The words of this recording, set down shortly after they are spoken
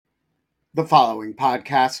The following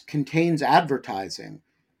podcast contains advertising.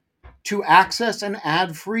 To access an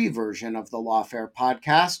ad-free version of the Lawfare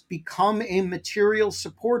podcast, become a material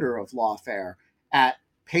supporter of Lawfare at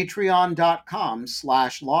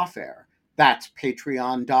patreon.com/lawfare. That's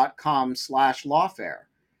patreon.com/lawfare.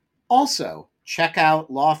 Also, check out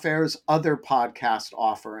Lawfare's other podcast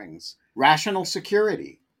offerings: Rational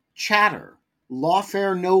Security, Chatter,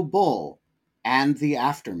 Lawfare No Bull, and The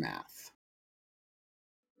Aftermath.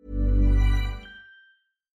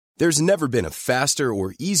 There's never been a faster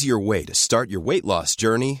or easier way to start your weight loss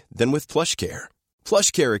journey than with PlushCare.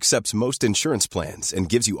 PlushCare accepts most insurance plans and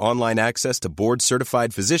gives you online access to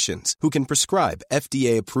board-certified physicians who can prescribe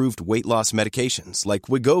FDA-approved weight loss medications like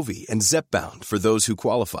Wegovy and Zepbound for those who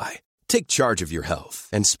qualify. Take charge of your health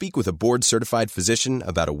and speak with a board-certified physician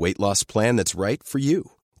about a weight loss plan that's right for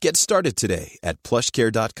you. Get started today at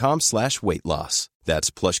plushcare.com/weight loss.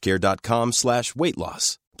 That's plushcare.com/weight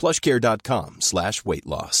loss. plushcare.com/weight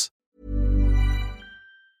loss.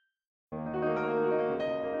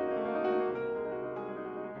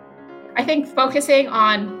 I think focusing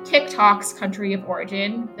on TikTok's country of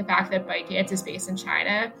origin, the fact that ByteDance is based in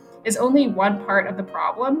China, is only one part of the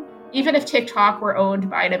problem. Even if TikTok were owned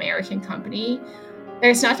by an American company,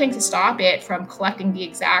 there's nothing to stop it from collecting the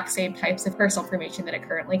exact same types of personal information that it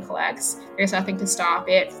currently collects. There's nothing to stop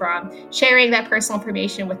it from sharing that personal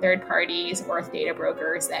information with third parties or with data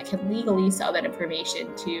brokers that can legally sell that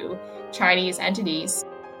information to Chinese entities.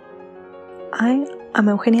 I am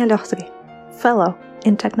Eugenia Lochri, Fellow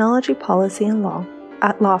in Technology Policy and Law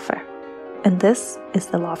at Lawfare, and this is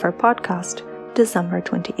the Lawfare Podcast, December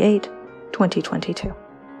 28, 2022.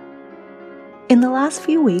 In the last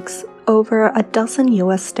few weeks, over a dozen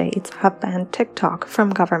U.S. states have banned TikTok from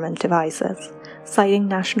government devices, citing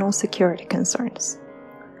national security concerns.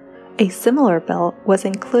 A similar bill was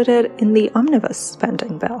included in the Omnibus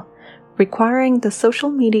Spending Bill, requiring the social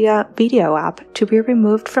media video app to be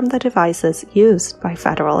removed from the devices used by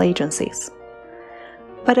federal agencies.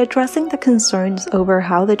 But addressing the concerns over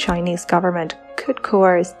how the Chinese government could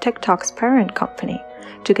coerce TikTok's parent company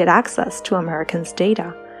to get access to Americans'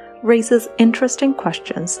 data raises interesting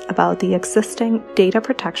questions about the existing data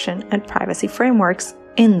protection and privacy frameworks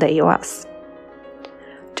in the US.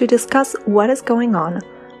 To discuss what is going on,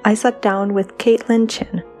 I sat down with Caitlin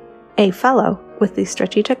Chin, a fellow with the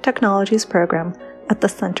Strategic Technologies program at the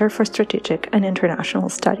Center for Strategic and International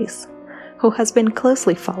Studies, who has been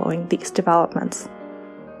closely following these developments.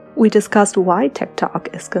 We discussed why TikTok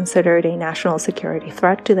is considered a national security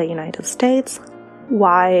threat to the United States,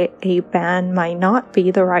 why a ban might not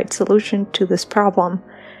be the right solution to this problem,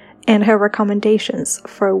 and her recommendations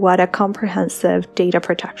for what a comprehensive data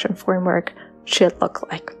protection framework should look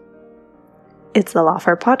like. It's the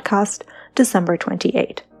Lawfare Podcast, December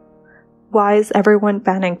 28. Why is everyone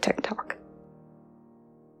banning TikTok?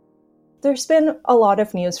 There's been a lot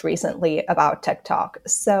of news recently about TikTok,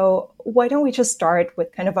 so why don't we just start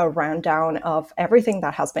with kind of a rundown of everything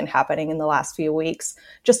that has been happening in the last few weeks,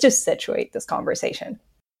 just to situate this conversation.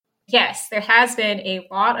 Yes, there has been a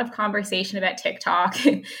lot of conversation about TikTok.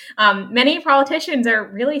 Many politicians are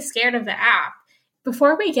really scared of the app.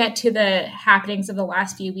 Before we get to the happenings of the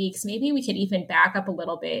last few weeks, maybe we could even back up a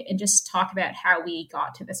little bit and just talk about how we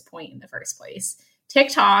got to this point in the first place.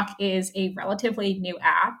 TikTok is a relatively new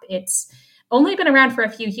app. It's only been around for a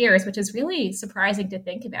few years, which is really surprising to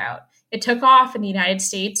think about. It took off in the United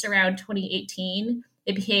States around 2018.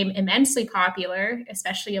 It became immensely popular,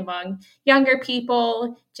 especially among younger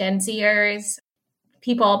people, Gen Zers,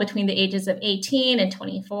 people between the ages of 18 and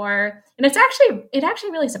 24. And it actually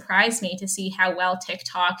really surprised me to see how well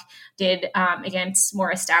TikTok did against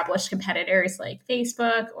more established competitors like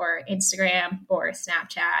Facebook or Instagram or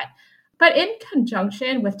Snapchat. But in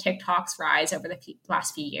conjunction with TikTok's rise over the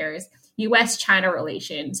last few years, US-China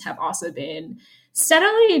relations have also been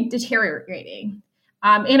steadily deteriorating.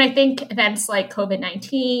 And I think events like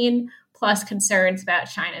COVID-19, plus concerns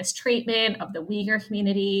about China's treatment of the Uyghur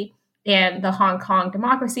community and the Hong Kong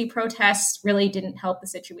democracy protests really didn't help the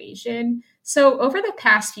situation. So over the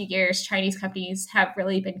past few years, Chinese companies have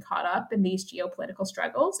really been caught up in these geopolitical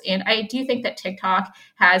struggles. And I do think that TikTok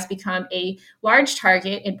has become a large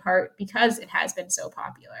target in part because it has been so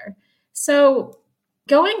popular. So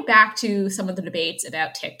going back to some of the debates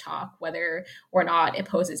about TikTok, whether or not it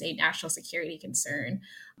poses a national security concern,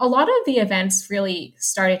 a lot of the events really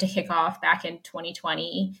started to kick off back in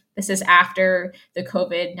 2020. This is after the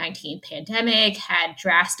COVID-19 pandemic had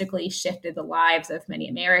drastically shifted the lives of many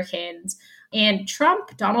Americans. And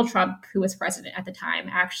Donald Trump, who was president at the time,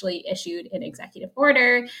 actually issued an executive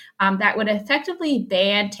order that would effectively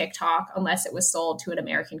ban TikTok unless it was sold to an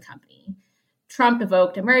American company. Trump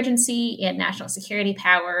evoked emergency and national security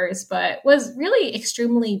powers, but was really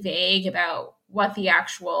extremely vague about what the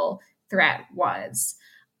actual threat was.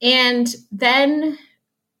 And then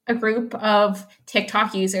a group of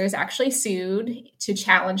TikTok users actually sued to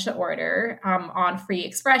challenge the order on free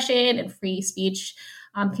expression and free speech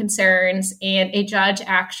concerns. And a judge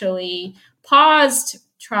actually paused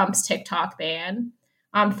Trump's TikTok ban.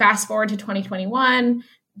 Fast forward to 2021,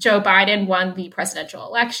 Joe Biden won the presidential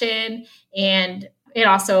election, and it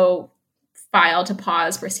also filed to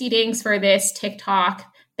pause proceedings for this TikTok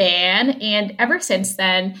ban. And ever since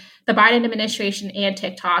then, the Biden administration and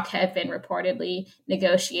TikTok have been reportedly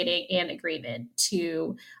negotiating an agreement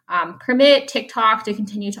to permit TikTok to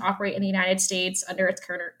continue to operate in the United States under its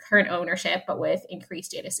current ownership, but with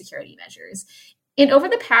increased data security measures. And over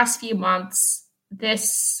the past few months,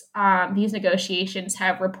 these negotiations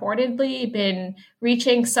have reportedly been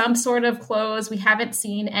reaching some sort of close. We haven't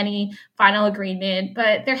seen any final agreement,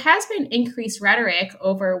 but there has been increased rhetoric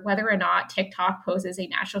over whether or not TikTok poses a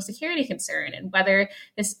national security concern and whether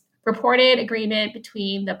this reported agreement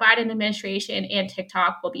between the Biden administration and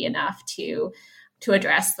TikTok will be enough to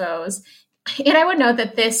address those. And I would note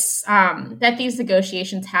that that these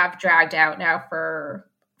negotiations have dragged out now for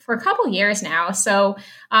a couple years now. So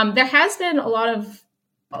there has been a lot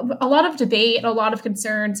of debate, a lot of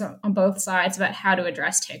concerns on both sides about how to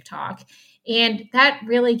address TikTok. And that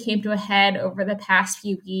really came to a head over the past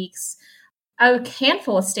few weeks. A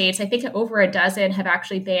handful of states, I think over a dozen, have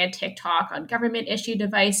actually banned TikTok on government-issued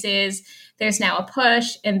devices. There's now a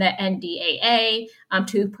push in the NDAA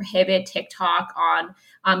to prohibit TikTok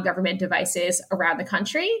on government devices around the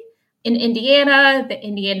country. In Indiana, the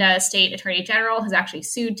Indiana State Attorney General has actually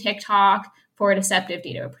sued TikTok for deceptive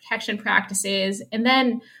data protection practices. And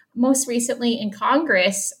then most recently in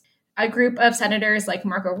Congress, a group of senators like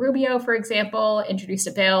Marco Rubio, for example, introduced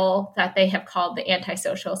a bill that they have called the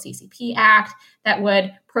Antisocial CCP Act that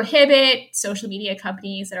would prohibit social media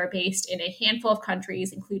companies that are based in a handful of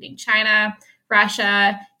countries, including China,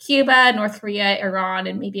 Russia, Cuba, North Korea, Iran,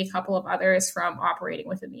 and maybe a couple of others from operating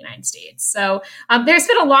within the United States. So there's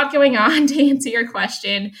been a lot going on, to answer your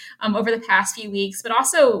question, over the past few weeks, but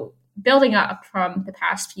also building up from the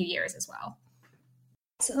past few years as well.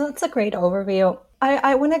 So that's a great overview.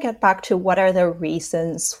 I want to get back to what are the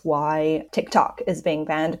reasons why TikTok is being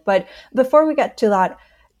banned. But before we get to that,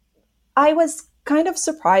 I was kind of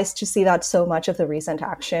surprised to see that so much of the recent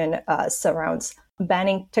action surrounds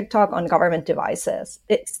banning TikTok on government devices.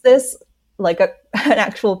 Is this like an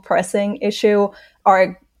actual pressing issue?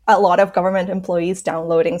 Are a lot of government employees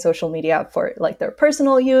downloading social media for like their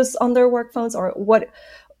personal use on their work phones? Or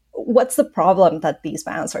what's the problem that these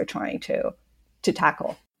bans are trying to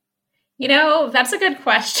tackle? You know, that's a good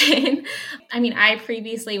question. I mean, I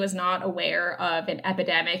previously was not aware of an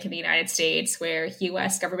epidemic in the United States where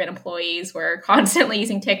U.S. government employees were constantly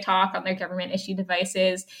using TikTok on their government-issued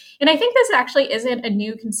devices. And I think this actually isn't a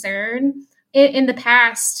new concern. In the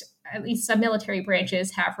past, at least some military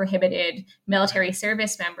branches have prohibited military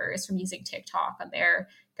service members from using TikTok on their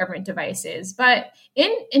government devices. But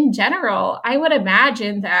in general, I would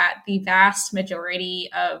imagine that the vast majority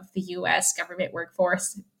of the U.S. government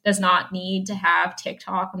workforce does not need to have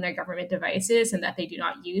TikTok on their government devices and that they do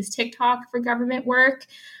not use TikTok for government work.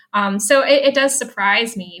 So it does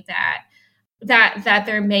surprise me that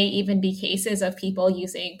there may even be cases of people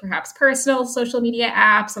using perhaps personal social media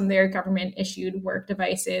apps on their government-issued work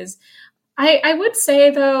devices. I would say,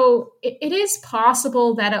 though, it is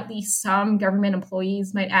possible that at least some government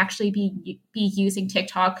employees might actually be using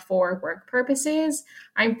TikTok for work purposes.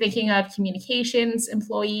 I'm thinking of communications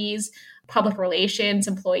employees, public relations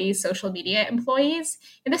employees, social media employees.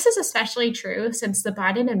 And this is especially true since the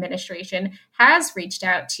Biden administration has reached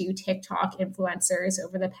out to TikTok influencers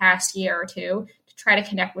over the past year or two to try to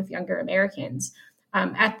connect with younger Americans.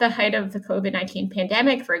 At the height of the COVID-19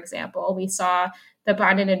 pandemic, for example, we saw the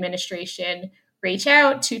Biden administration reach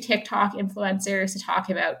out to TikTok influencers to talk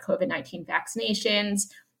about COVID-19 vaccinations.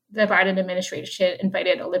 The Biden administration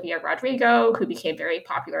invited Olivia Rodrigo, who became very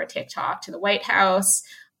popular on TikTok, to the White House.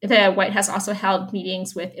 The White House also held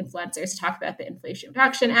meetings with influencers to talk about the Inflation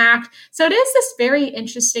Reduction Act. So it is this very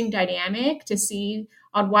interesting dynamic to see,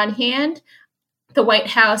 on one hand, the White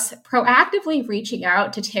House proactively reaching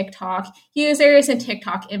out to TikTok users and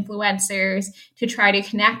TikTok influencers to try to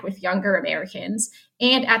connect with younger Americans,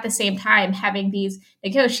 and at the same time having these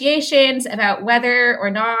negotiations about whether or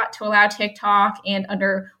not to allow TikTok and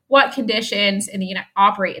under what conditions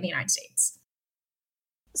operate in the United States.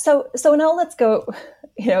 So now let's go,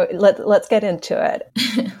 let's get into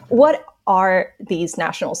it. What are these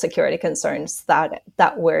national security concerns that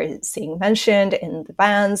we're seeing mentioned in the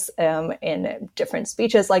bans, in different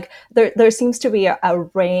speeches. Like there seems to be a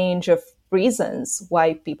range of reasons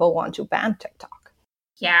why people want to ban TikTok.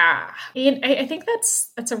 Yeah, I think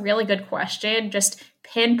that's a really good question. Just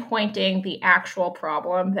pinpointing the actual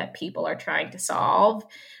problem that people are trying to solve.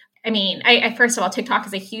 I mean, I first of all, TikTok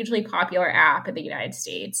is a hugely popular app in the United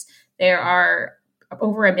States. There are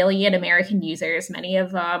over 1 million American users. Many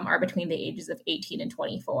of them are between the ages of 18 and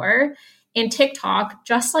 24. And TikTok,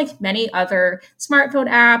 just like many other smartphone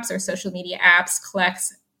apps or social media apps,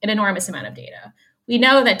 collects an enormous amount of data. We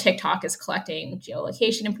know that TikTok is collecting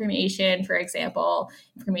geolocation information, for example,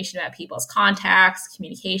 information about people's contacts,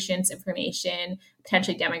 communications information,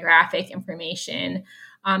 potentially demographic information.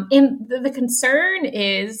 And the concern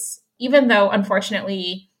is, even though,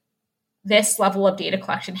 unfortunately, this level of data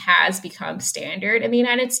collection has become standard in the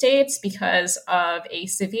United States because of a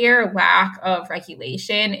severe lack of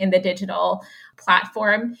regulation in the digital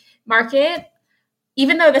platform market.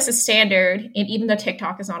 Even though this is standard, and even though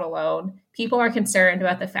TikTok is not alone, people are concerned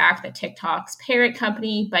about the fact that TikTok's parent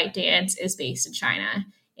company, ByteDance, is based in China.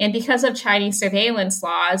 And because of Chinese surveillance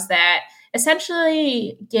laws that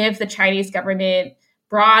essentially give the Chinese government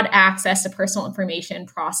broad access to personal information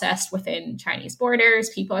processed within Chinese borders,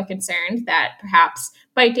 people are concerned that perhaps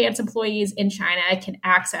ByteDance employees in China can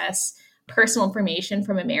access personal information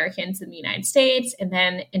from Americans in the United States, and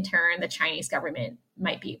then in turn, the Chinese government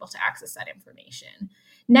might be able to access that information.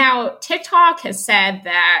 Now, TikTok has said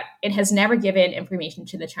that it has never given information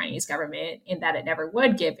to the Chinese government and that it never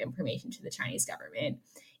would give information to the Chinese government.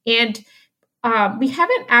 And we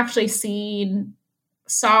haven't actually seen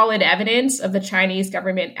solid evidence of the Chinese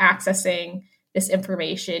government accessing this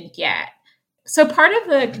information yet. So part of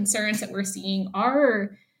the concerns that we're seeing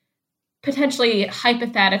are potentially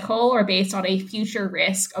hypothetical or based on a future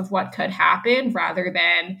risk of what could happen rather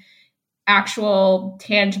than actual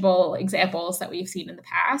tangible examples that we've seen in the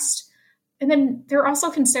past. And then there are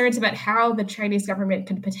also concerns about how the Chinese government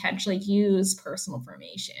could potentially use personal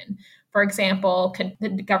information. For example, could the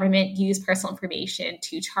government use personal information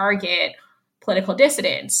to target political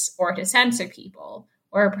dissidents or to censor people,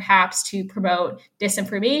 or perhaps to promote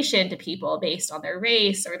disinformation to people based on their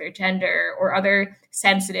race or their gender or other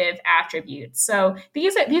sensitive attributes. So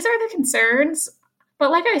these are the concerns.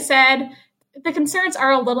 But like I said, the concerns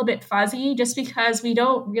are a little bit fuzzy just because we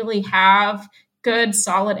don't really have good,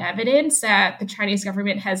 solid evidence that the Chinese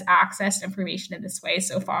government has accessed information in this way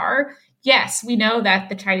so far. Yes, we know that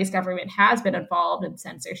the Chinese government has been involved in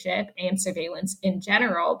censorship and surveillance in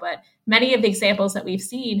general, but many of the examples that we've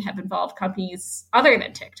seen have involved companies other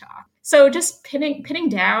than TikTok. So just pinning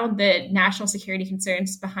down the national security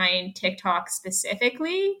concerns behind TikTok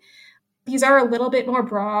specifically, these are a little bit more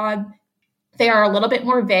broad. They are a little bit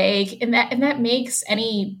more vague, and that makes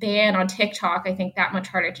any ban on TikTok, I think, that much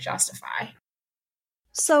harder to justify.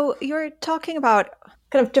 So you're talking about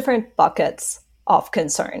kind of different buckets of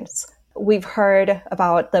concerns. We've heard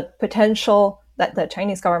about the potential that the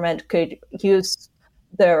Chinese government could use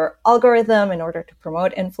their algorithm in order to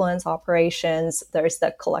promote influence operations. There's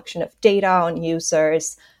the collection of data on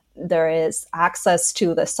users. There is access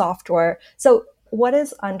to the software. So what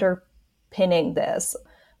is underpinning this?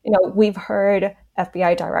 We've heard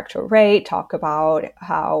FBI Director Wray talk about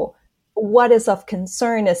how what is of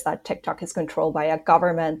concern is that TikTok is controlled by a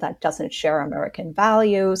government that doesn't share American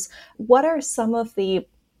values. What are some of the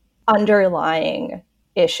underlying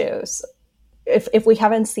issues? If we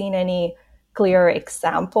haven't seen any clear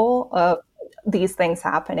example of these things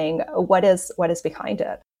happening, what is behind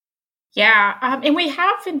it? Yeah, and we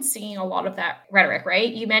have been seeing a lot of that rhetoric,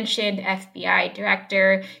 right? You mentioned FBI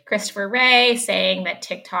Director Christopher Wray saying that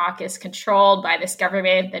TikTok is controlled by this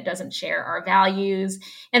government that doesn't share our values.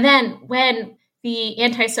 And then when the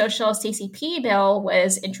antisocial CCP bill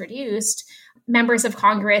was introduced, members of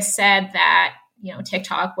Congress said that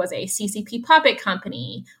TikTok was a CCP puppet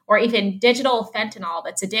company, or even digital fentanyl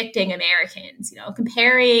that's addicting Americans,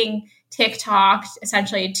 comparing TikTok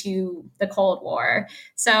essentially to the Cold War.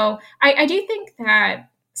 So I do think that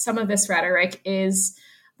some of this rhetoric is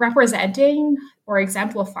representing or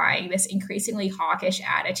exemplifying this increasingly hawkish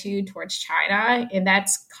attitude towards China, and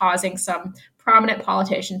that's causing some prominent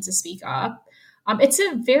politicians to speak up. It's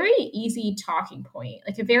a very easy talking point,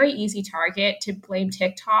 like a very easy target to blame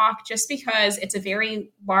TikTok just because it's a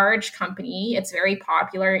very large company. It's very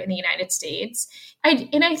popular in the United States. I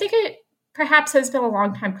think it perhaps has been a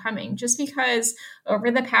long time coming just because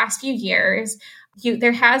over the past few years,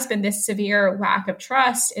 there has been this severe lack of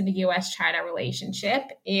trust in the U.S.-China relationship.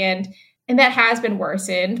 And And that has been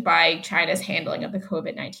worsened by China's handling of the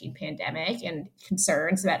COVID-19 pandemic and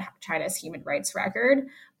concerns about China's human rights record.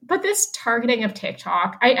 But this targeting of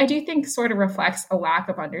TikTok, I do think sort of reflects a lack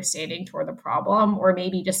of understanding toward the problem, or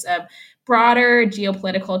maybe just a broader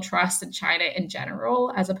geopolitical trust in China in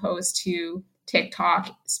general, as opposed to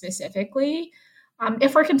TikTok specifically.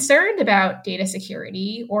 If we're concerned about data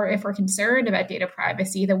security, or if we're concerned about data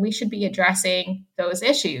privacy, then we should be addressing those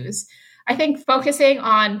issues. I think focusing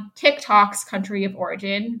on TikTok's country of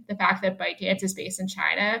origin, the fact that ByteDance is based in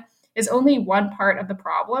China, is only one part of the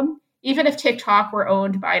problem. Even if TikTok were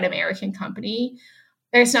owned by an American company,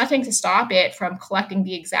 there's nothing to stop it from collecting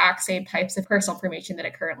the exact same types of personal information that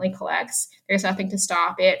it currently collects. There's nothing to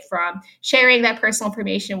stop it from sharing that personal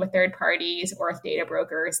information with third parties or with data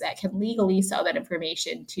brokers that can legally sell that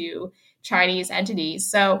information to Chinese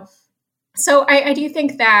entities. So I do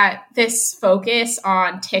think that this focus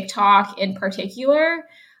on TikTok in particular,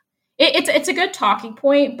 it's a good talking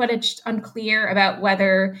point, but it's unclear about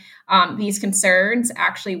whether these concerns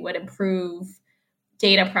actually would improve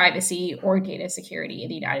data privacy or data security in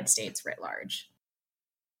the United States writ large.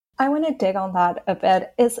 I want to dig on that a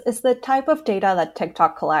bit. Is the type of data that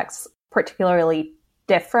TikTok collects particularly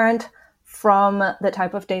different from the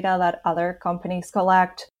type of data that other companies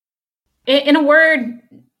collect? In a word,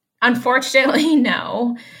 unfortunately,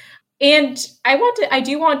 no. And I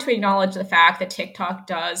do want to acknowledge the fact that TikTok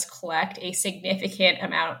does collect a significant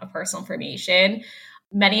amount of personal information.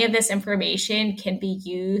 Many of this information can be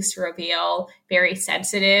used to reveal very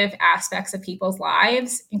sensitive aspects of people's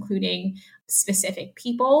lives, including specific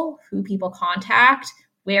people, who people contact,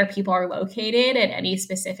 where people are located at any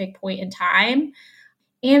specific point in time.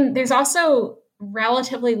 And there's also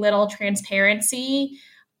relatively little transparency.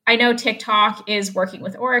 I know TikTok is working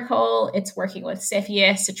with Oracle, it's working with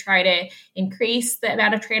CFIUS to try to increase the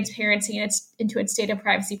amount of transparency into its data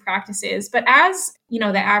privacy practices. But as,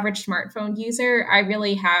 the average smartphone user, I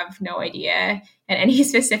really have no idea at any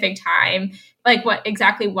specific time, like what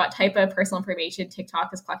type of personal information TikTok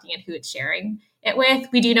is collecting and who it's sharing it with.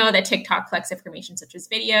 We do know that TikTok collects information such as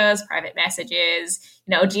videos, private messages,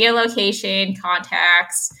 geolocation,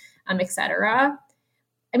 contacts, etc.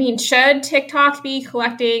 I mean, should TikTok be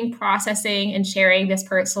collecting, processing, and sharing this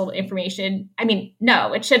personal information? I mean,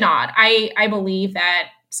 no, it should not. I believe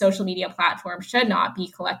that social media platforms should not be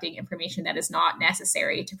collecting information that is not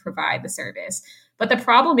necessary to provide the service. But the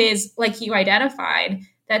problem is, like you identified,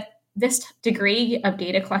 that this degree of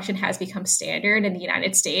data collection has become standard in the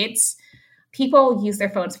United States. People use their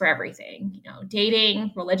phones for everything,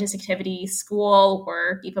 dating, religious activities, school,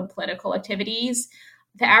 work, even political activities.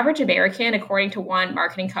 The average American, according to one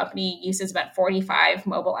marketing company, uses about 45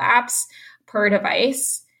 mobile apps per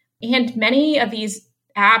device. And many of these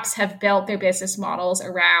apps have built their business models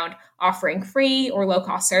around offering free or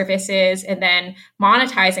low-cost services and then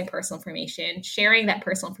monetizing personal information, sharing that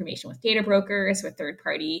personal information with data brokers, with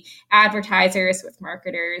third-party advertisers, with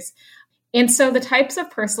marketers. And so the types of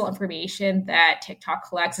personal information that TikTok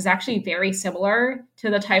collects is actually very similar to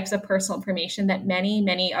the types of personal information that many,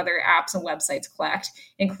 many other apps and websites collect,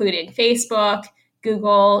 including Facebook,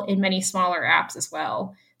 Google, and many smaller apps as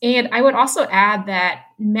well. And I would also add that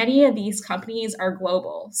many of these companies are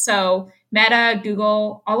global. So Meta,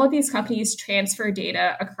 Google, all of these companies transfer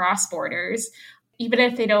data across borders. Even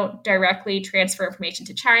if they don't directly transfer information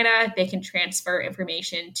to China, they can transfer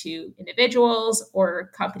information to individuals or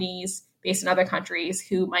companies based in other countries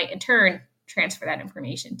who might in turn transfer that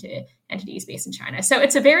information to entities based in China. So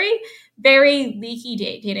it's a very, very leaky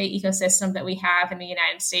data ecosystem that we have in the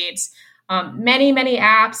United States. Many, many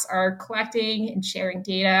apps are collecting and sharing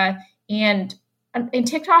data. And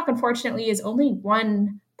TikTok, unfortunately, is only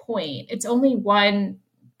one point. It's only one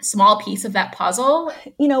small piece of that puzzle.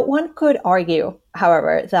 One could argue,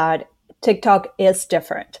 however, that TikTok is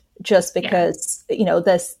different just because,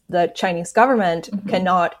 the Chinese government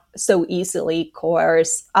cannot so easily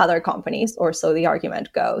coerce other companies, or so the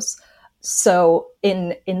argument goes. So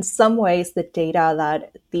in some ways, the data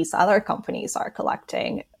that these other companies are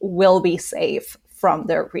collecting will be safe from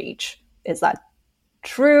their reach. Is that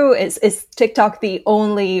true? Is TikTok the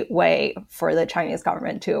only way for the Chinese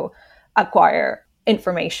government to acquire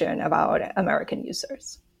information about American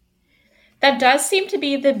users? That does seem to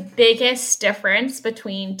be the biggest difference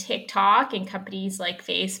between TikTok and companies like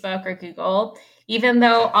Facebook or Google. Even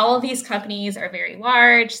though all of these companies are very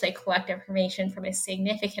large, they collect information from a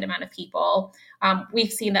significant amount of people.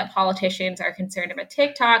 We've seen that politicians are concerned about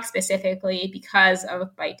TikTok specifically because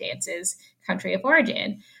of ByteDance's country of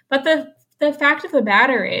origin. But the fact of the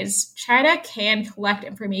matter is China can collect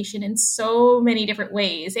information in so many different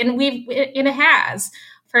ways. And it has.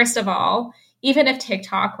 First of all, even if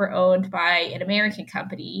TikTok were owned by an American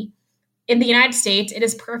company, in the United States, it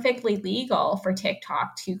is perfectly legal for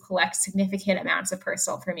TikTok to collect significant amounts of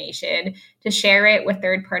personal information, to share it with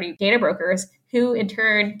third-party data brokers, who in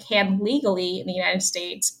turn can legally, in the United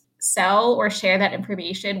States, sell or share that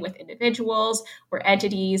information with individuals or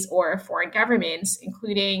entities or foreign governments,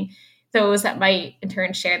 including those that might in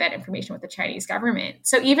turn share that information with the Chinese government.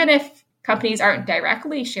 So even if companies aren't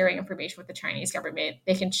directly sharing information with the Chinese government,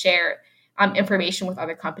 they can share information with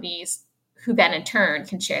other companies who then in turn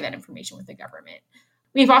can share that information with the government.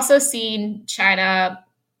 We've also seen China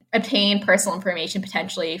obtain personal information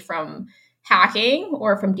potentially from hacking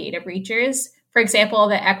or from data breaches. For example,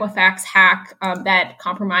 the Equifax hack that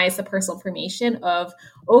compromised the personal information of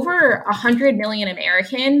over 100 million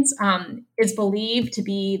Americans is believed to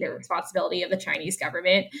be the responsibility of the Chinese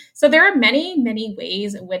government. So there are many, many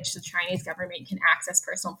ways in which the Chinese government can access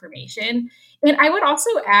personal information. And I would also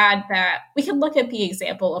add that we can look at the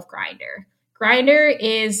example of Grindr. Grindr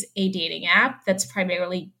is a dating app that's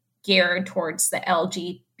primarily geared towards the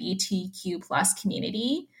LGBTQ plus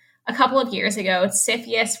community. A couple of years ago,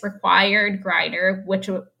 CFIUS required Grindr,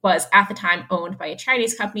 which was at the time owned by a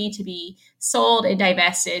Chinese company, to be sold and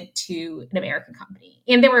divested to an American company.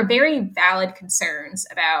 And there were very valid concerns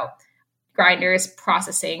about Grindr's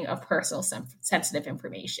processing of personal sensitive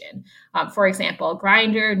information. For example,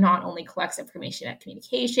 Grindr not only collects information about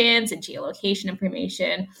communications and geolocation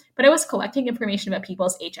information, but it was collecting information about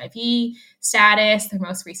people's HIV status, their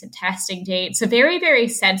most recent testing date. So very, very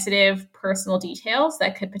sensitive personal details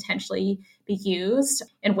that could potentially be used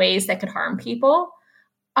in ways that could harm people.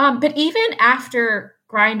 But even after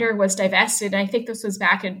Grindr was divested, and I think this was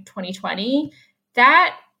back in 2020,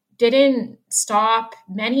 that didn't stop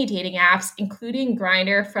many dating apps, including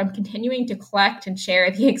Grindr, from continuing to collect and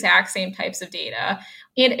share the exact same types of data.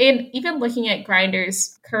 And even looking at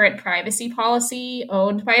Grindr's current privacy policy,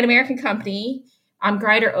 owned by an American company,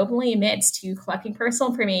 Grindr openly admits to collecting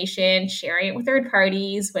personal information, sharing it with third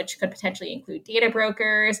parties, which could potentially include data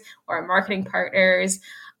brokers or marketing partners.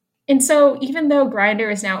 And so even though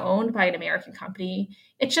Grindr is now owned by an American company,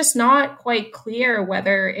 it's just not quite clear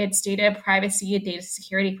whether its data privacy and data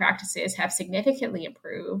security practices have significantly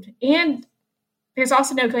improved. And there's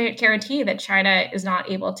also no guarantee that China is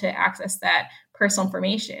not able to access that personal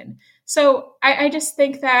information. So I just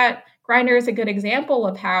think that Grindr is a good example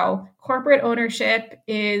of how corporate ownership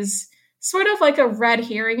is sort of like a red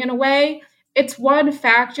herring in a way. It's one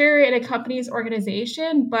factor in a company's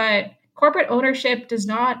organization, but corporate ownership does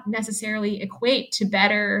not necessarily equate to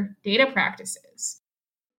better data practices.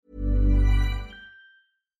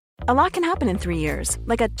 A lot can happen in 3 years,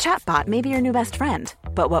 like a chatbot may be your new best friend.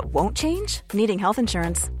 But what won't change? Needing health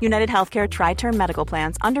insurance. United Healthcare Tri-Term Medical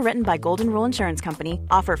Plans, underwritten by Golden Rule Insurance Company,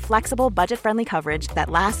 offer flexible, budget-friendly coverage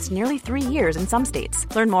that lasts nearly 3 years in some states.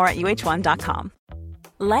 Learn more at uh1.com.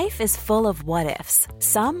 Life is full of what-ifs.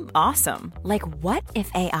 Some awesome, like what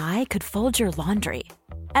if AI could fold your laundry?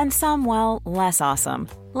 And some, well, less awesome.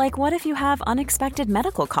 Like what if you have unexpected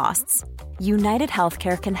medical costs? United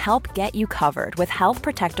Healthcare can help get you covered with Health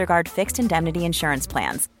Protector Guard fixed indemnity insurance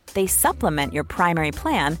plans. They supplement your primary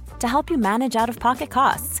plan to help you manage out-of-pocket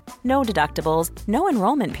costs. No deductibles, no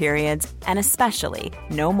enrollment periods, and especially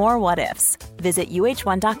no more what-ifs. Visit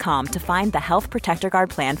uh1.com to find the Health Protector Guard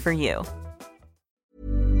plan for you.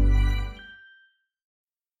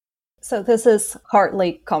 So this is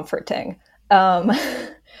hardly comforting.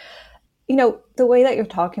 The way that you're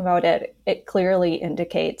talking about it, it clearly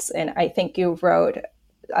indicates, and I think you wrote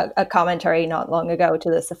a commentary not long ago to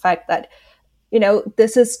this effect that,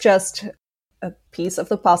 this is just a piece of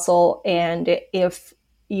the puzzle. And if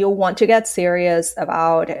you want to get serious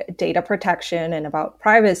about data protection and about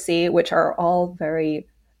privacy, which are all very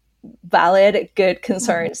valid, good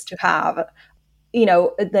concerns to have,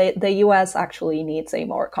 the US actually needs a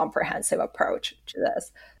more comprehensive approach to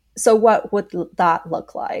this. So what would that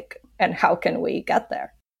look like, and how can we get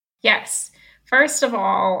there? Yes. First of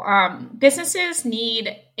all, businesses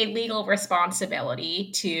need a legal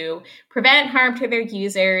responsibility to prevent harm to their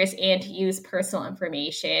users and to use personal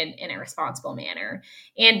information in a responsible manner.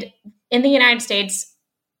 And in the United States,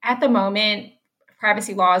 at the moment,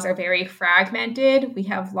 privacy laws are very fragmented. We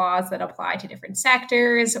have laws that apply to different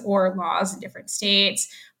sectors or laws in different states,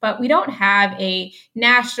 but we don't have a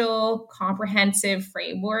national comprehensive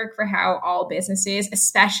framework for how all businesses,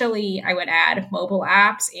 especially I would add mobile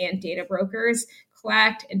apps and data brokers,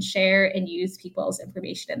 collect and share and use people's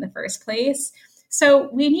information in the first place. So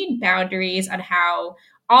we need boundaries on how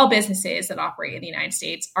all businesses that operate in the United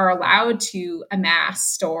States are allowed to amass,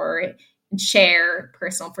 store, and share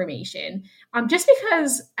personal information. Just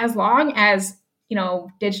because as long as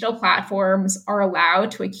digital platforms are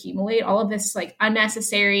allowed to accumulate all of this like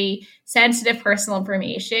unnecessary, sensitive personal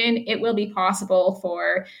information, it will be possible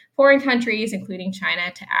for foreign countries, including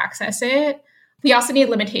China, to access it. We also need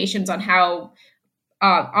limitations on how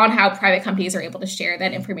private companies are able to share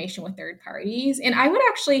that information with third parties. And I would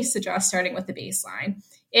actually suggest starting with the baseline.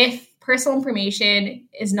 If personal information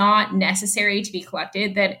is not necessary to be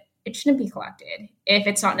collected, then it shouldn't be collected. If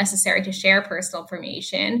it's not necessary to share personal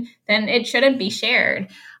information, then it shouldn't be shared.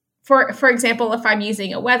 For example, if I'm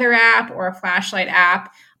using a weather app or a flashlight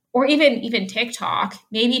app, or even TikTok,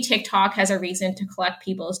 maybe TikTok has a reason to collect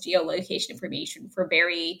people's geolocation information for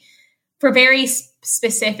very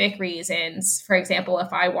specific reasons. For example,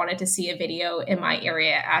 if I wanted to see a video in my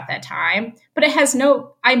area at that time, but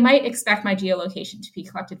I might expect my geolocation to be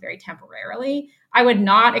collected very temporarily. I would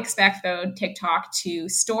not expect, though, TikTok to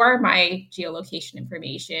store my geolocation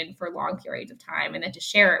information for long periods of time and then to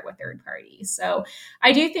share it with third parties. So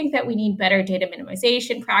I do think that we need better data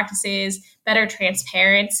minimization practices, better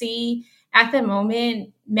transparency. At the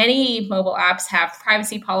moment, many mobile apps have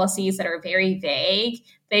privacy policies that are very vague.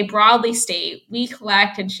 They broadly state, we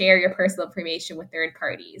collect and share your personal information with third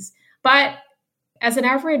parties. But as an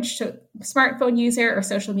average smartphone user or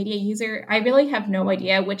social media user, I really have no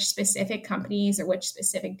idea which specific companies or which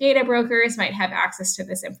specific data brokers might have access to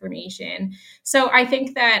this information. So I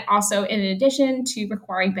think that also, in addition to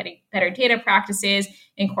requiring better data practices,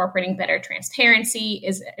 incorporating better transparency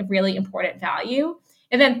is a really important value.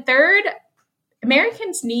 And then third,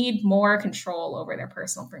 Americans need more control over their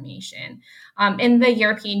personal information. In the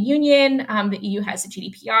European Union, the EU has the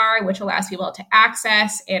GDPR, which allows people to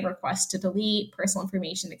access and request to delete personal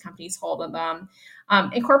information that companies hold on them.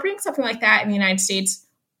 Incorporating something like that in the United States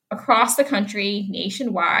across the country,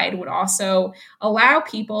 nationwide, would also allow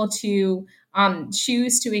people to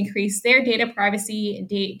choose to increase their data privacy and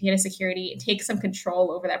data security and take some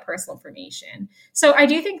control over that personal information. So I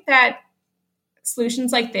do think that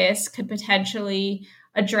solutions like this could potentially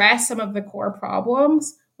address some of the core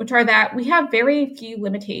problems, which are that we have very few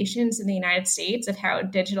limitations in the United States of how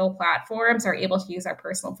digital platforms are able to use our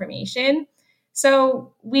personal information.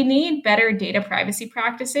 So we need better data privacy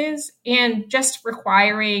practices, and just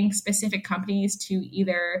requiring specific companies to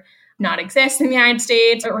either not exist in the United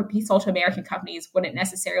States or be sold to American companies wouldn't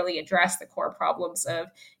necessarily address the core problems of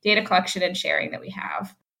data collection and sharing that we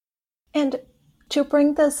have. And to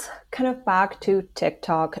bring this kind of back to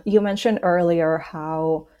TikTok, you mentioned earlier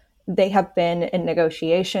how they have been in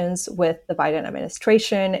negotiations with the Biden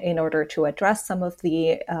administration in order to address some of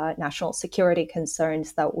the national security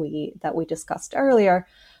concerns that we discussed earlier.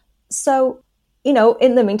 So,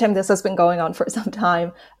 in the meantime, this has been going on for some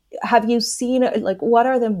time. Have you seen, what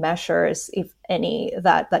are the measures, if any,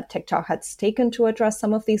 that TikTok has taken to address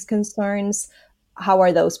some of these concerns? How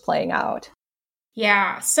are those playing out?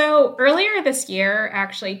 Yeah. So earlier this year,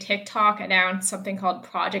 actually, TikTok announced something called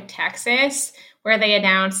Project Texas, where they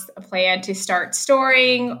announced a plan to start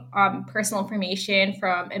storing personal information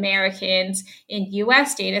from Americans in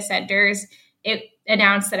U.S. data centers. It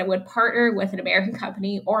announced that it would partner with an American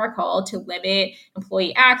company, Oracle, to limit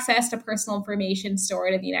employee access to personal information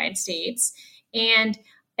stored in the United States. And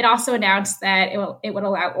it also announced that it would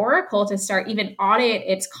allow Oracle to start even audit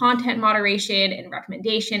its content moderation and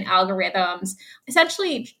recommendation algorithms,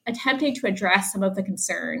 essentially attempting to address some of the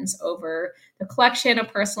concerns over the collection of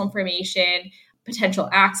personal information, potential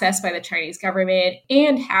access by the Chinese government,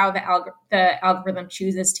 and how the algorithm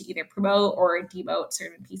chooses to either promote or demote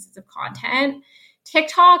certain pieces of content.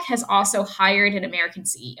 TikTok has also hired an American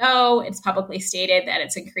CEO. It's publicly stated that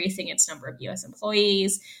it's increasing its number of U.S.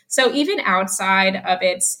 employees. So even outside of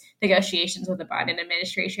its negotiations with the Biden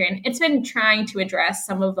administration, it's been trying to address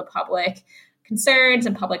some of the public concerns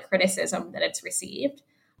and public criticism that it's received.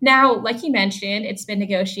 Now, like you mentioned, it's been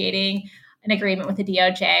negotiating an agreement with the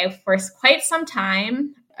DOJ for quite some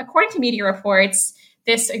time. According to media reports,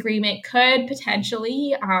 this agreement could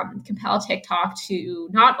potentially compel TikTok to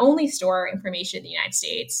not only store information in the United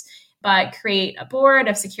States, but create a board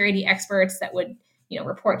of security experts that would,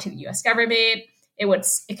 report to the U.S. government.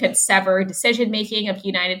 It could sever decision-making of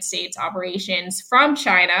United States operations from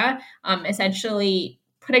China, essentially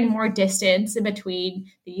putting more distance in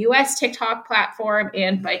between the U.S. TikTok platform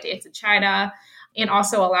and ByteDance in China, and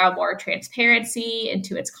also allow more transparency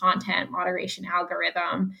into its content moderation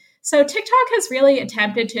algorithm. So TikTok has really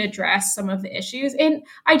attempted to address some of the issues. And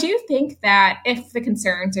I do think that if the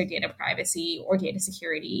concerns are data privacy or data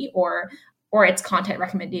security or its content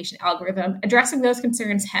recommendation algorithm, addressing those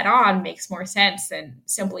concerns head on makes more sense than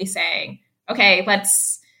simply saying, okay,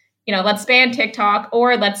 let's ban TikTok,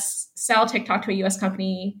 or let's sell TikTok to a US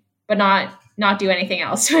company, but not not do anything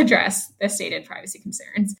else to address the stated privacy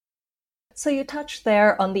concerns. So you touched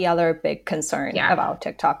there on the other big concern about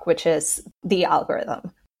TikTok, which is the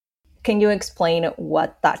algorithm. Can you explain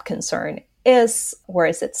what that concern is? Where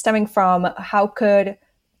is it stemming from? How could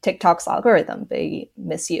TikTok's algorithm be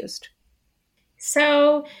misused?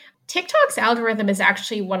 So TikTok's algorithm is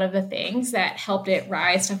actually one of the things that helped it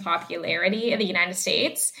rise to popularity in the United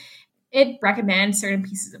States. It recommends certain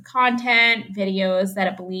pieces of content, videos that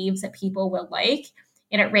it believes that people will like,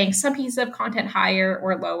 and it ranks some pieces of content higher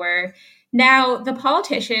or lower. Now, the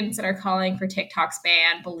politicians that are calling for TikTok's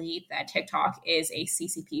ban believe that TikTok is a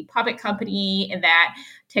CCP puppet company and that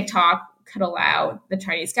TikTok could allow the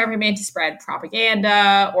Chinese government to spread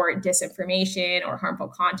propaganda or disinformation or harmful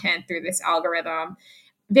content through this algorithm.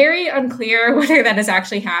 Very unclear whether that has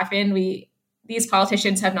actually happened. These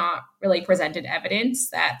politicians have not really presented evidence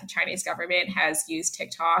that the Chinese government has used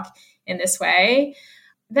TikTok in this way.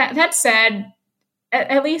 That said,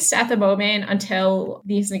 at least at the moment, until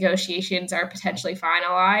these negotiations are potentially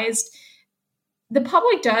finalized, the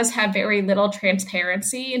public does have very little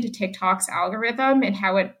transparency into TikTok's algorithm and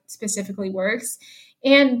how it specifically works.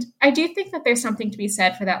 And I do think that there's something to be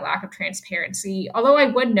said for that lack of transparency, although I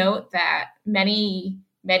would note that many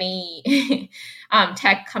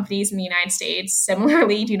tech companies in the United States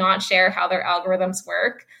similarly do not share how their algorithms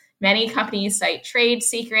work. Many companies cite trade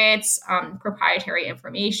secrets, proprietary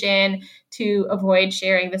information to avoid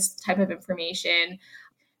sharing this type of information.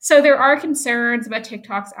 So there are concerns about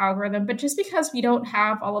TikTok's algorithm, but just because we don't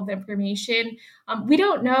have all of the information, we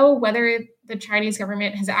don't know whether the Chinese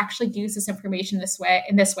government has actually used this information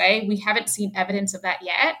in this way. We haven't seen evidence of that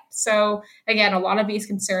yet. So again, a lot of these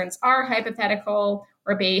concerns are hypothetical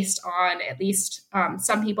or based on at least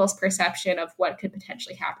some people's perception of what could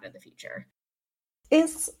potentially happen in the future.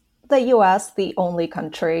 Is the US the only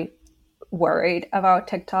country worried about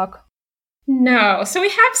TikTok? No. So we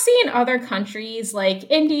have seen other countries like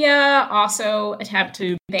India also attempt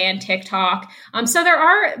to ban TikTok. So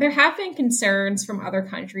there have been concerns from other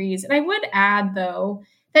countries. And I would add, though,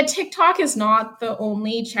 that TikTok is not the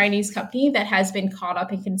only Chinese company that has been caught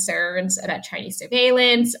up in concerns about Chinese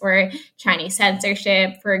surveillance or Chinese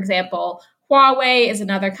censorship. For example, Huawei is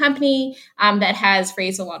another company that has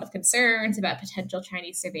raised a lot of concerns about potential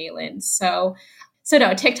Chinese surveillance. So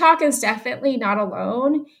no, TikTok is definitely not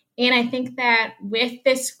alone. And I think that with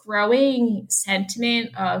this growing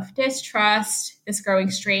sentiment of distrust, this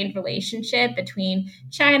growing strained relationship between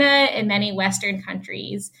China and many Western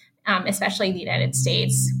countries, especially the United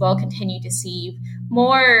States, we'll continue to see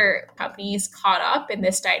more companies caught up in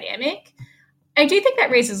this dynamic. I do think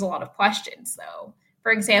that raises a lot of questions, though.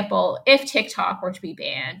 For example, if TikTok were to be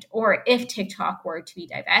banned or if TikTok were to be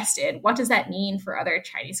divested, what does that mean for other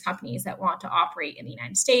Chinese companies that want to operate in the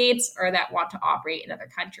United States or that want to operate in other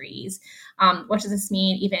countries? What does this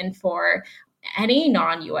mean even for any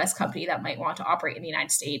non-US company that might want to operate in the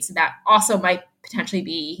United States that also might potentially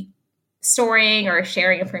be storing or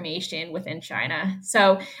sharing information within China?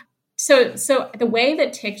 So the way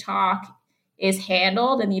that TikTok is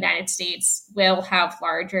handled in the United States will have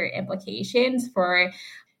larger implications for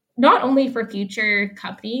not only for future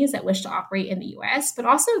companies that wish to operate in the US, but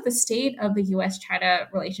also the state of the US-China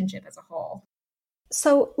relationship as a whole.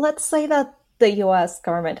 So let's say that the US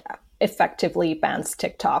government effectively bans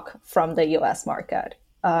TikTok from the US market,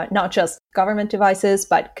 not just government devices,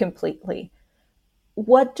 but completely.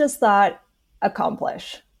 What does that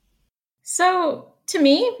accomplish? So to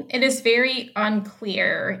me, it is very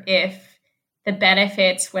unclear if the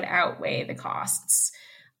benefits would outweigh the costs.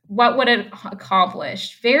 What would it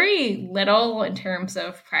accomplish? Very little in terms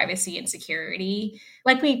of privacy and security.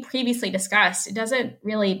 Like we previously discussed, it doesn't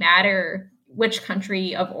really matter which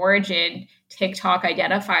country of origin TikTok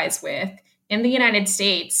identifies with. In the United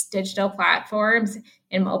States, digital platforms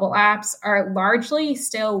and mobile apps are largely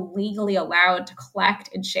still legally allowed to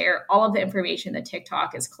collect and share all of the information that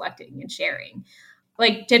TikTok is collecting and sharing.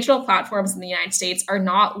 Like digital platforms in the United States are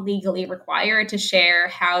not legally required to share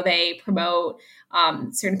how they promote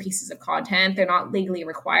certain pieces of content. They're not legally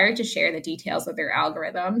required to share the details of their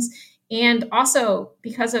algorithms. And also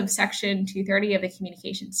because of Section 230 of the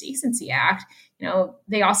Communications Decency Act,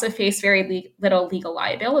 they also face very little legal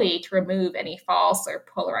liability to remove any false or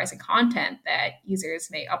polarizing content that users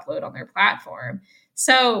may upload on their platform.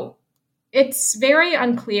 So it's very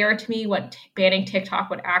unclear to me what banning TikTok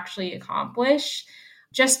would actually accomplish,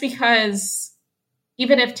 just because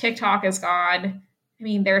even if TikTok is gone, I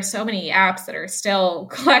mean, there are so many apps that are still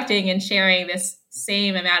collecting and sharing this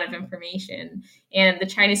same amount of information. And the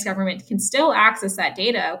Chinese government can still access that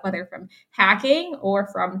data, whether from hacking or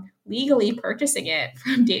from legally purchasing it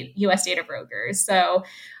from US data brokers. So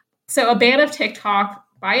So a ban of TikTok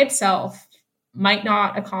by itself might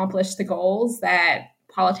not accomplish the goals that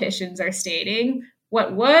politicians are stating.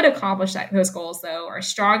 What would accomplish those goals, though, are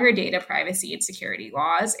stronger data privacy and security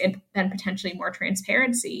laws, and then potentially more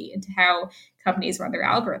transparency into how companies run their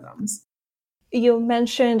algorithms. You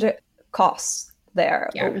mentioned costs there.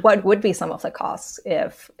 Yeah. What would be some of the costs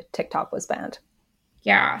if TikTok was banned?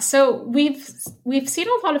 Yeah, so we've seen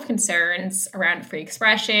a lot of concerns around free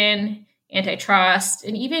expression, antitrust,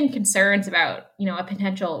 and even concerns about, a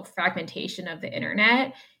potential fragmentation of the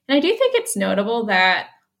internet. And I do think it's notable that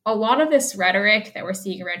a lot of this rhetoric that we're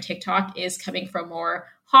seeing around TikTok is coming from more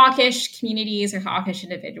hawkish communities or hawkish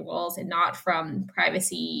individuals and not from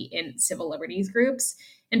privacy and civil liberties groups.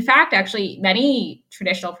 In fact, actually, many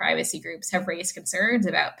traditional privacy groups have raised concerns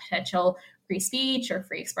about potential free speech or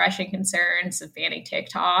free expression concerns of banning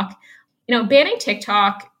TikTok. Banning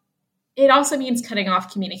TikTok, it also means cutting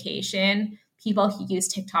off communication. People who use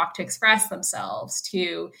TikTok to express themselves,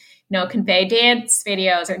 to, convey dance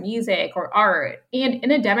videos or music or art. And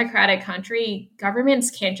in a democratic country,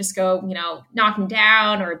 governments can't just go, knocking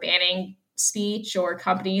down or banning speech or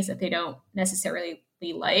companies that they don't necessarily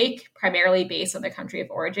like, primarily based on their country of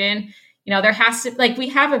origin. There has to, we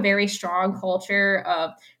have a very strong culture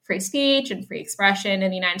of free speech and free expression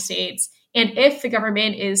in the United States. And if the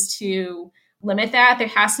government is to limit that, there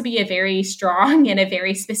has to be a very strong and a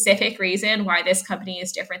very specific reason why this company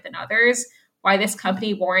is different than others, why this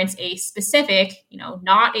company warrants a specific,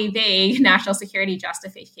 not a vague national security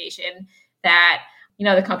justification that,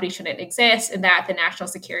 the company shouldn't exist, and that the national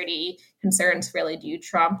security concerns really do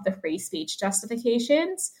trump the free speech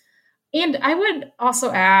justifications. And I would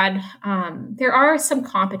also add, there are some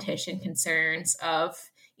competition concerns of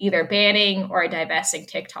either banning or divesting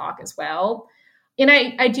TikTok as well. And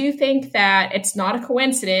I do think that it's not a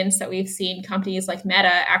coincidence that we've seen companies like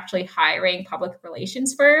Meta actually hiring public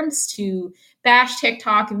relations firms to bash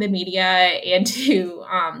TikTok in the media and to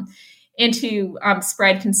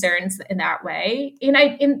spread concerns in that way.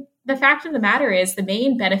 And the fact of the matter is, the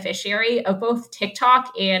main beneficiary of both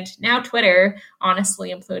TikTok and now Twitter,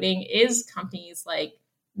 honestly imploding, is companies like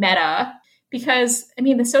Meta. Because,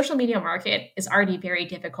 the social media market is already very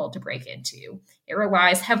difficult to break into. It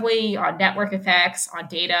relies heavily on network effects, on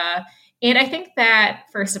data. And I think that,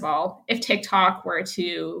 first of all, if TikTok were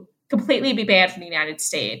to completely be banned from the United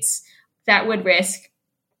States, that would risk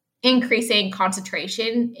increasing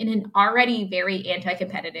concentration in an already very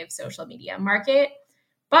anti-competitive social media market.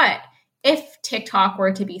 But if TikTok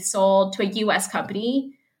were to be sold to a US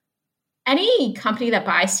company, any company that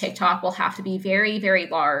buys TikTok will have to be very, very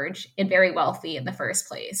large and very wealthy in the first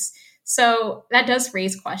place. So that does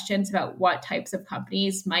raise questions about what types of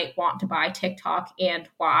companies might want to buy TikTok and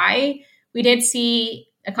why. We did see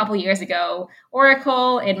a couple of years ago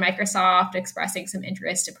Oracle and Microsoft expressing some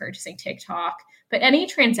interest in purchasing TikTok, but any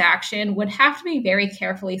transaction would have to be very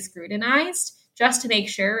carefully scrutinized just to make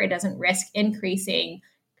sure it doesn't risk increasing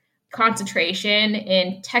concentration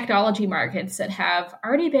in technology markets that have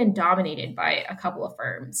already been dominated by a couple of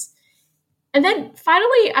firms. And then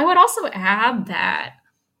finally, I would also add that,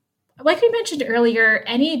 like we mentioned earlier,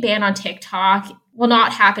 any ban on TikTok will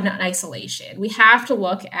not happen in isolation. We have to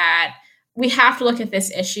look at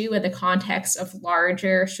this issue in the context of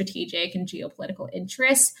larger strategic and geopolitical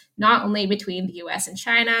interests, not only between the US and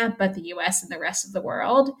China, but the US and the rest of the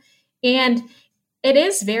world. And it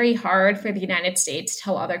is very hard for the United States to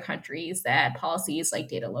tell other countries that policies like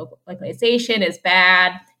data localization is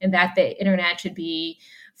bad and that the internet should be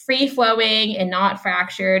free-flowing and not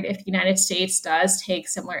fractured if the United States does take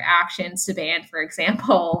similar actions to ban, for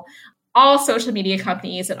example, all social media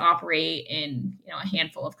companies that operate in a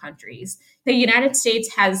handful of countries. The United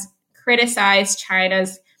States has criticized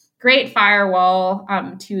China's Great Firewall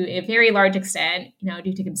to a very large extent,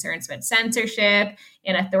 due to concerns about censorship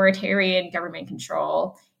and authoritarian government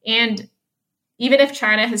control. And even if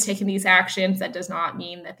China has taken these actions, that does not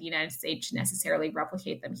mean that the United States should necessarily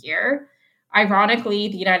replicate them here. Ironically,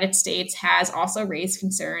 the United States has also raised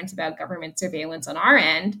concerns about government surveillance on our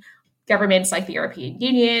end. Governments like the European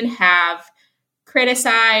Union have raised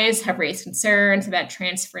concerns about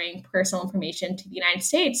transferring personal information to the United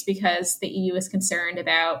States because the EU is concerned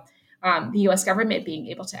about the US government being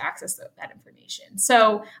able to access that information.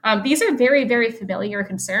 So these are very, very familiar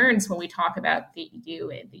concerns when we talk about the EU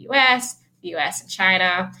and the US and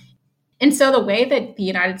China. And so the way that the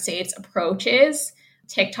United States approaches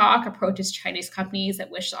Chinese companies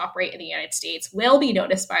that wish to operate in the United States will be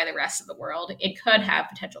noticed by the rest of the world. It could have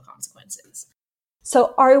potential consequences.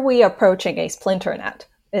 So are we approaching a splinter net?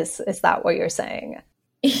 Is that what you're saying?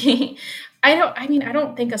 I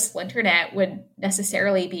don't think a splinter net would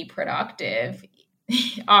necessarily be productive.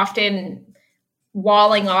 often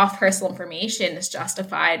walling off personal information is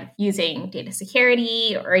justified using data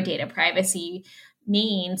security or data privacy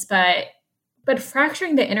means, but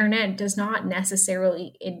fracturing the internet does not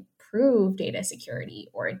necessarily improve data security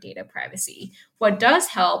or data privacy. What does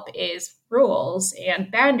help is rules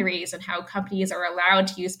and boundaries on how companies are allowed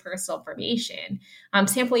to use personal information.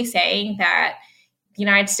 Simply saying that the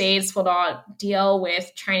United States will not deal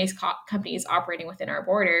with Chinese companies operating within our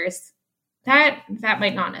borders, that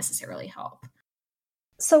might not necessarily help.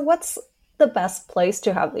 So what's the best place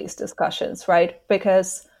to have these discussions, right?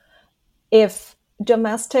 Because if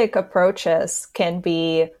domestic approaches can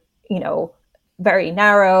be, very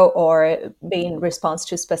narrow or be in response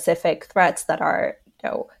to specific threats that are,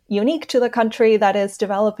 unique to the country that is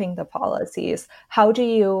developing the policies, how do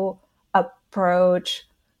you approach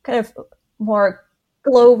kind of more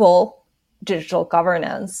global digital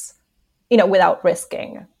governance, without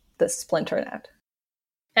risking the splinter net?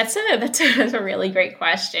 That's a really great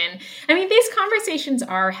question. I mean, these conversations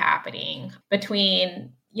are happening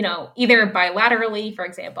between, either bilaterally, for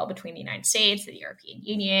example, between the United States, the European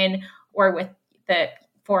Union, or with the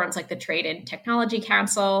forums like the Trade and Technology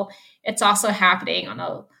Council. It's also happening on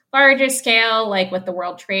a larger scale, like with the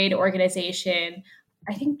World Trade Organization.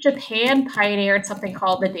 I think Japan pioneered something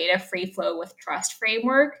called the Data Free Flow with Trust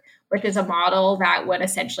Framework, which is a model that would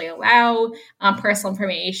essentially allow personal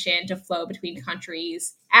information to flow between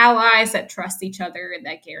countries, allies that trust each other and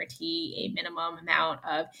that guarantee a minimum amount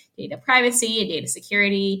of data privacy and data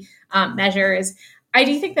security measures. I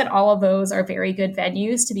do think that all of those are very good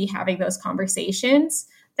venues to be having those conversations.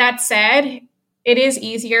 That said, it is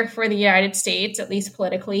easier for the United States, at least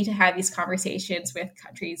politically, to have these conversations with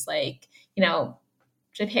countries like,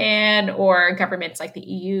 Japan or governments like the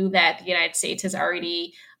EU that the United States has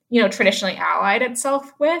already traditionally allied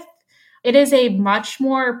itself with. It is a much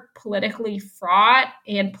more politically fraught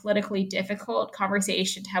and politically difficult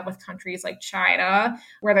conversation to have with countries like China,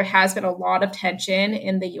 where there has been a lot of tension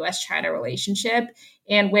in the US-China relationship,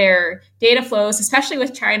 and where data flows, especially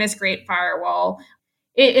with China's Great Firewall,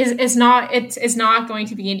 is not going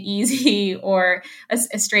to be an easy or a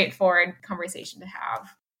straightforward conversation to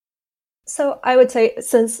have. So I would say,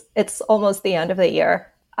 since it's almost the end of the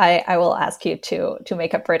year, I will ask you to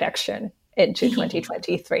make a prediction into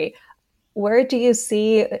 2023. Where do you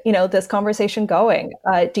see, this conversation going?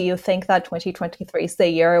 Do you think that 2023 is the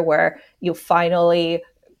year where you finally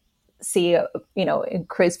see,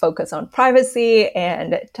 increased focus on privacy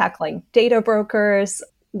and tackling data brokers?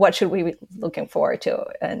 What should we be looking forward to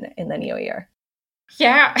in the new year?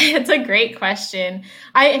 Yeah, it's a great question.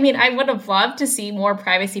 I mean, I would have loved to see more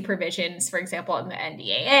privacy provisions, for example, in the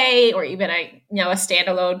NDAA, or even a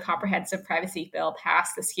standalone comprehensive privacy bill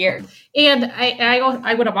passed this year. And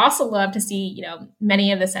I would have also loved to see,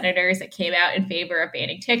 many of the senators that came out in favor of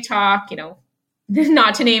banning TikTok,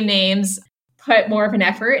 not to name names, put more of an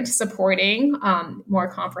effort into supporting more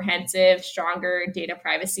comprehensive, stronger data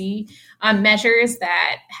privacy measures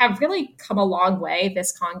that have really come a long way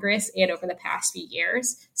this Congress and over the past few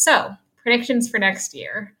years. So, predictions for next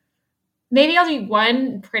year. Maybe I'll do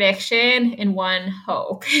one prediction and one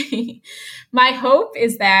hope. My hope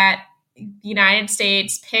is that the United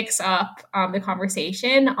States picks up the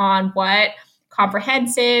conversation on what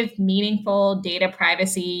comprehensive, meaningful data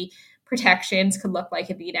privacy protections could look like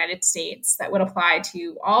in the United States that would apply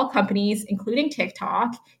to all companies, including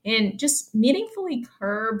TikTok, and just meaningfully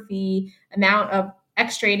curb the amount of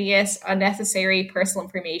extraneous, unnecessary personal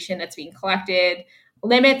information that's being collected,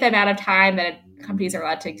 limit the amount of time that companies are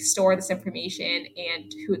allowed to store this information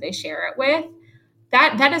and who they share it with.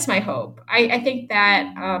 That is my hope. I think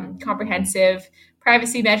that comprehensive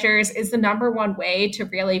privacy measures is the number one way to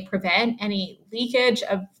really prevent any leakage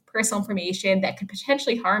of personal information that could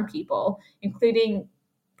potentially harm people, including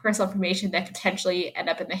personal information that could potentially end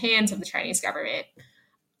up in the hands of the Chinese government.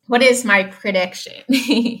 What is my prediction?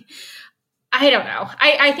 I don't know.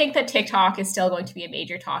 I think that TikTok is still going to be a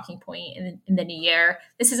major talking point in the new year.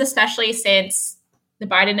 This is especially since the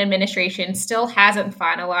Biden administration still hasn't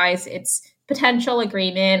finalized its potential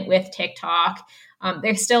agreement with TikTok.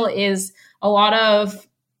 There still is a lot of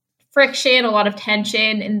friction, a lot of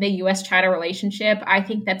tension in the US-China relationship. I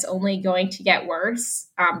think that's only going to get worse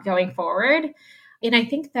going forward. And I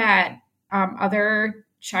think that other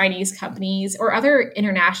Chinese companies or other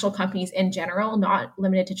international companies in general, not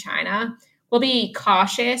limited to China, will be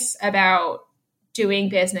cautious about doing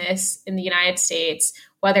business in the United States,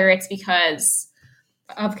 whether it's because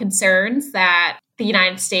of concerns that the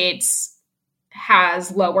United States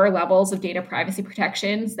has lower levels of data privacy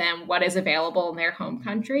protections than what is available in their home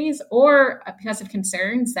countries, or because of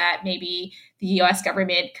concerns that maybe the US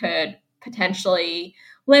government could potentially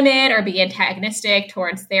limit or be antagonistic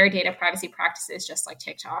towards their data privacy practices, just like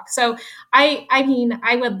TikTok. So I mean,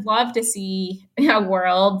 I would love to see a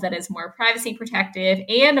world that is more privacy protective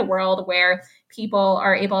and a world where people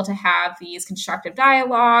are able to have these constructive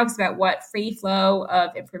dialogues about what free flow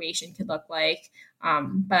of information could look like.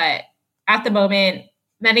 But at the moment,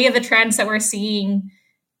 many of the trends that we're seeing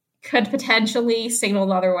could potentially signal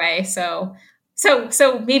the other way. So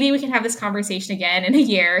maybe we can have this conversation again in a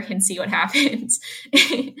year and see what happens.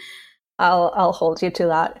 I'll hold you to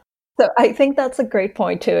that. So I think that's a great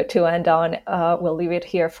point to end on. We'll leave it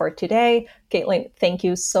here for today. Caitlin, thank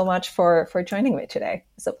you so much for joining me today.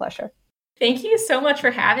 It's a pleasure. Thank you so much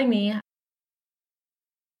for having me.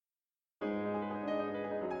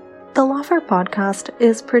 The Lawfare podcast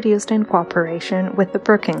is produced in cooperation with the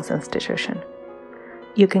Brookings Institution.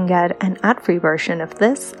 You can get an ad-free version of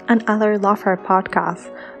this and other Lawfare podcasts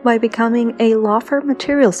by becoming a Lawfare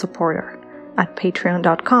material supporter at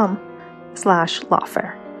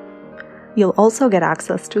patreon.com/Lawfare. You'll also get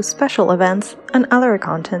access to special events and other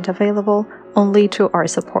content available only to our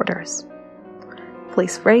supporters.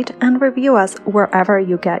 Please rate and review us wherever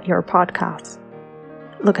you get your podcasts.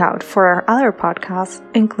 Look out for our other podcasts,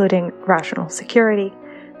 including Rational Security,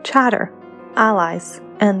 Chatter, Allies,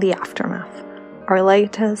 and The Aftermath, our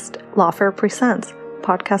latest Lawfare Presents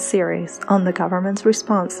podcast series on the government's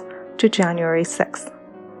response to January 6th.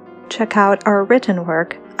 Check out our written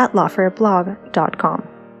work at lawfareblog.com.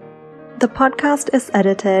 The podcast is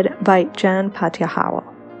edited by Jan Patja Howell,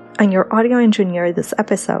 and your audio engineer this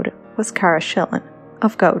episode was Kara Schillen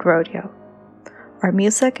of Goat Rodeo. Our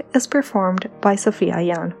music is performed by Sophia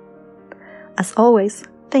Yan. As always,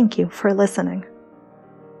 thank you for listening.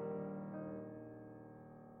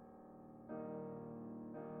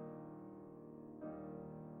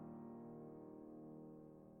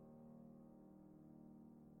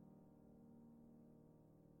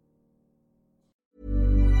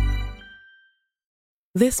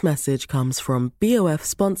 This message comes from BOF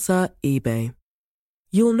sponsor eBay.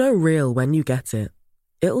 You'll know real when you get it.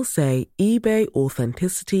 It'll say eBay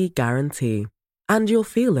Authenticity Guarantee. And you'll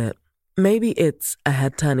feel it. Maybe it's a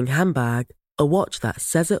head-turning handbag, a watch that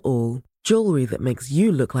says it all, jewelry that makes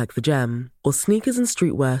you look like the gem, or sneakers and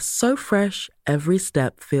streetwear so fresh every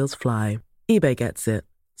step feels fly. eBay gets it.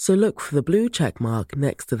 So look for the blue check mark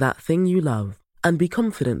next to that thing you love. And be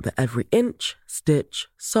confident that every inch, stitch,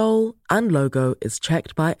 sole, and logo is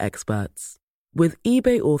checked by experts. With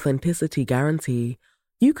eBay Authenticity Guarantee,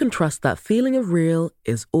 you can trust that feeling of real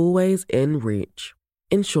is always in reach.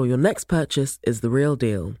 Ensure your next purchase is the real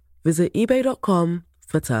deal. Visit ebay.com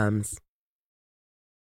for terms.